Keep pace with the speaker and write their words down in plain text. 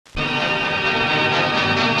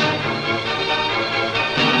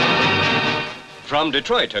From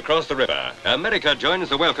Detroit across the river, America joins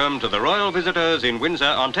the welcome to the royal visitors in Windsor,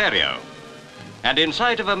 Ontario. And in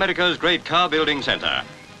sight of America's great car-building centre,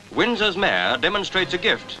 Windsor's mayor demonstrates a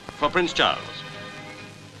gift for Prince Charles.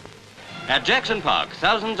 At Jackson Park,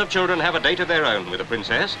 thousands of children have a date of their own with the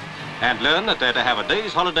princess and learn that they're to have a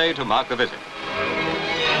day's holiday to mark the visit.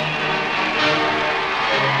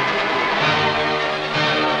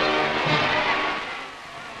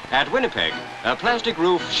 At Winnipeg, a plastic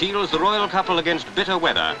roof shields the royal couple against bitter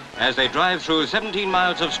weather as they drive through 17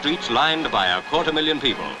 miles of streets lined by 250,000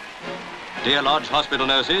 people. Deer Lodge hospital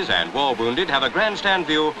nurses and war wounded have a grandstand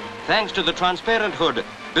view thanks to the transparent hood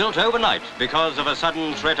built overnight because of a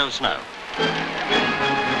sudden threat of snow.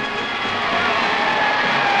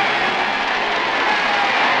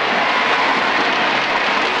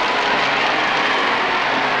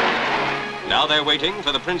 Now they're waiting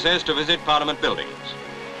for the princess to visit Parliament buildings.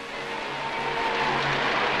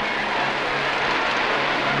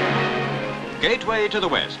 Gateway to the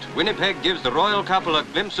west, Winnipeg gives the royal couple a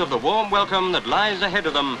glimpse of the warm welcome that lies ahead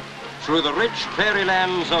of them through the rich prairie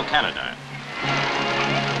lands of Canada.